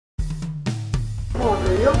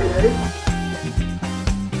Okay.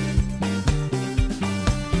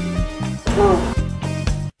 Oh.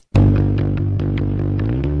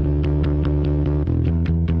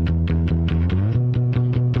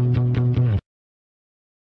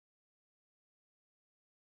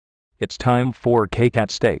 It's time for cake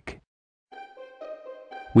at stake.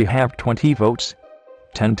 We have 20 votes,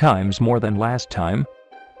 10 times more than last time.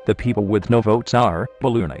 The people with no votes are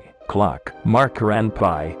Balloony, Clock, Marker and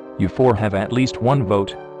Pie. You four have at least one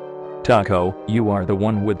vote. Taco, you are the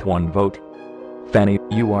one with one vote. Fanny,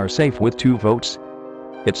 you are safe with 2 votes.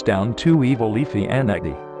 It's down to Evil Leafy and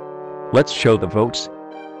Eggy. Let's show the votes.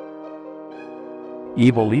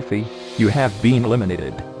 Evil Leafy, you have been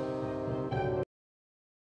eliminated.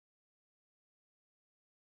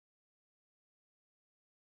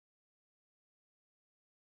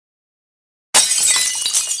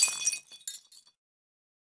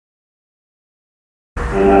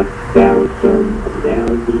 Downstairs.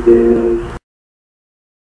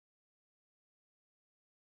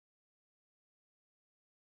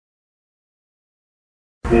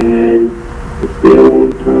 And it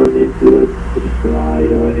don't turn into a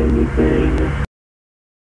slide or anything.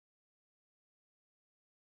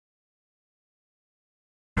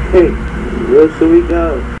 Hey, where should we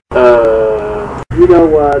go? You know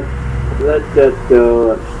what? Let's just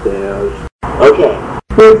go upstairs. Okay.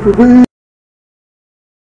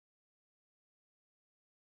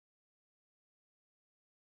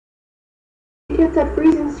 Get that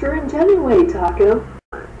freezing syringe anyway, Taco.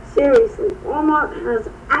 Seriously, Walmart has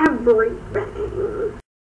everything.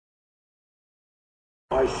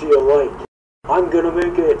 I see a light. I'm gonna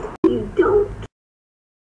make it.